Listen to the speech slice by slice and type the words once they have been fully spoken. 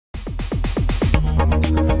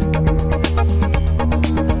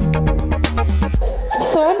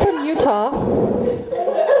Utah.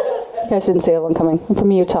 You guys didn't see that one coming. I'm from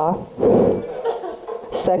Utah.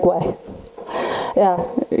 Segue.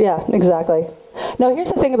 Yeah, exactly. No, here's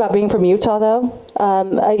the thing about being from Utah, though.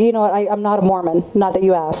 You know what? I'm not a Mormon. Not that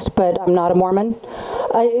you asked, but I'm not a Mormon.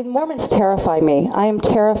 Mormons terrify me. I am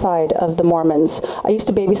terrified of the Mormons. I used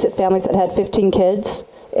to babysit families that had 15 kids,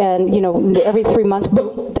 and, you know, every 3 months,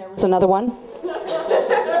 boom, there was another one.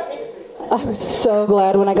 I was so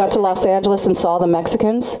glad when I got to Los Angeles and saw the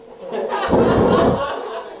Mexicans.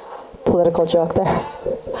 Political joke there.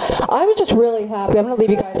 I was just really happy. I'm going to leave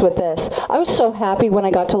you guys with this. I was so happy when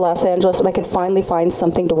I got to Los Angeles and I could finally find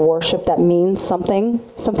something to worship that means something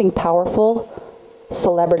powerful.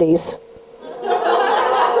 Celebrities.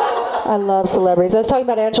 I love celebrities. I was talking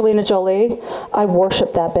about Angelina Jolie. I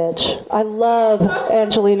worship that bitch. I love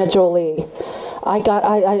Angelina Jolie.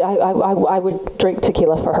 I would drink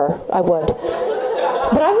tequila for her. I would.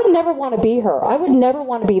 But I would never want to be her. I would never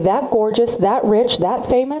want to be that gorgeous, that rich, that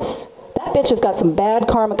famous. That bitch has got some bad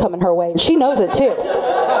karma coming her way, and she knows it too.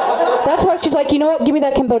 That's why she's like, you know what? Give me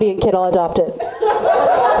that Cambodian kid, I'll adopt it.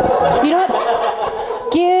 You know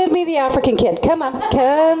what? Give me the African kid. Come on,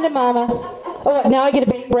 come to mama. Oh, what, now I get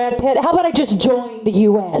a big Brad Pitt? How about I just join the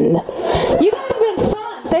UN? You guys have been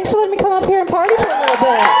fun. Thanks for letting me come up here and party for a little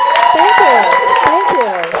bit. Thank you. Thank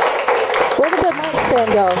you. Where did the mic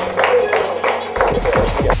stand go?